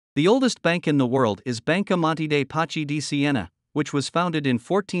The oldest bank in the world is Banca Monte dei Paschi di Siena, which was founded in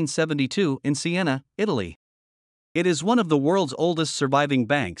 1472 in Siena, Italy. It is one of the world's oldest surviving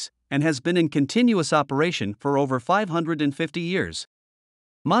banks, and has been in continuous operation for over 550 years.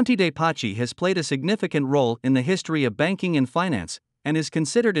 Monte dei Paschi has played a significant role in the history of banking and finance, and is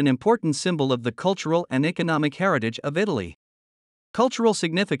considered an important symbol of the cultural and economic heritage of Italy. Cultural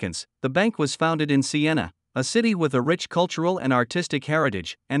significance: the bank was founded in Siena, a city with a rich cultural and artistic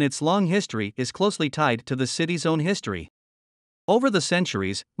heritage, and its long history is closely tied to the city's own history. Over the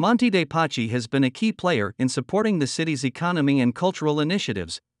centuries, Monte dei Paschi has been a key player in supporting the city's economy and cultural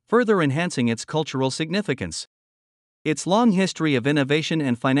initiatives, further enhancing its cultural significance. Its long history of innovation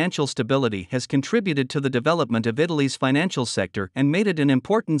and financial stability has contributed to the development of Italy's financial sector and made it an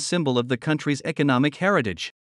important symbol of the country's economic heritage.